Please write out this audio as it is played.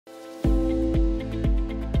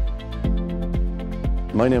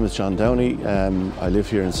My name is John Downey. I live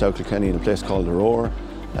here in South Kilkenny in a place called The Rower.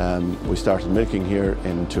 We started milking here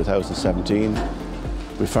in 2017.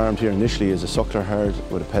 We farmed here initially as a suckler herd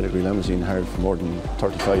with a pedigree limousine herd for more than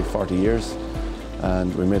 35-40 years,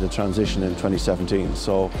 and we made a transition in 2017.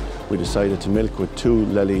 So we decided to milk with 2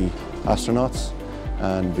 Lely astronauts,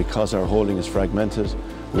 and because our holding is fragmented,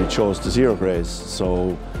 we chose to zero graze.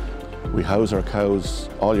 So we house our cows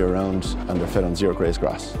all year round and they're fed on zero graze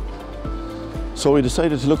grass. So we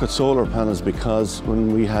decided to look at solar panels because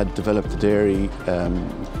when we had developed the dairy,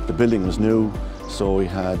 the building was new, so we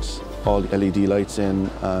had all the LED lights in,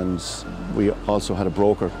 and we also had a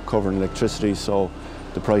broker covering electricity, so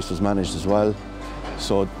the price was managed as well.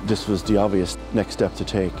 So this was the obvious next step to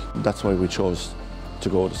take. That's why we chose to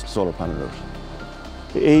go the solar panel route.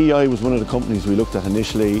 AEI was one of the companies we looked at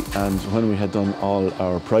initially, and when we had done all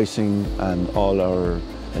our pricing and all our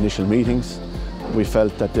initial meetings, we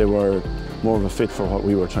felt that they were more of a fit for what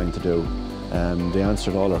we were trying to do. They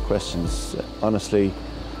answered all our questions honestly,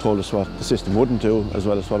 told us what the system wouldn't do as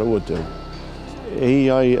well as what it would do.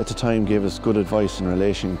 AEI at the time gave us good advice in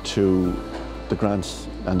relation to the grants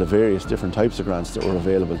and the various different types of grants that were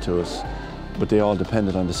available to us, but they all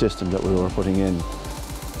depended on the system that we were putting in.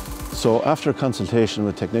 So after a consultation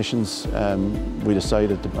with technicians, we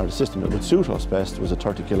decided that the system that would suit us best was a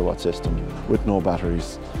 30 kilowatt system with no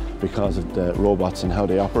batteries, because of the robots and how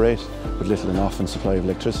they operate, with little enough in supply of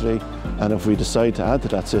electricity. And if we decide to add to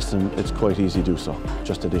that system, it's quite easy to do so,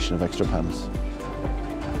 just addition of extra panels.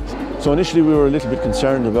 So initially we were a little bit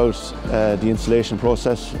concerned about the installation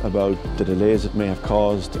process, about the delays it may have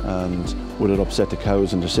caused, and would it upset the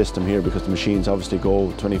cows in the system here, because the machines obviously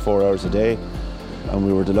go 24 hours a day. And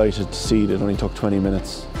we were delighted to see that it only took 20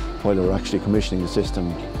 minutes while they were actually commissioning the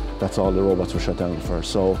system. That's all the robots were shut down for.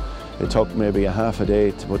 So it took maybe a half a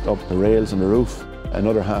day to put up the rails on the roof,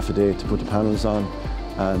 another half a day to put the panels on,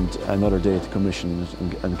 and another day to commission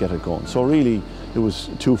it and get it going. So really, it was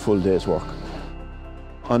 2 full days' work.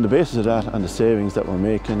 On the basis of that and the savings that we're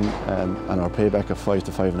making and our payback of 5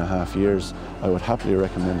 to 5.5 years, I would happily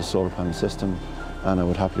recommend the solar panel system, and I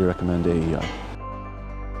would happily recommend AEI.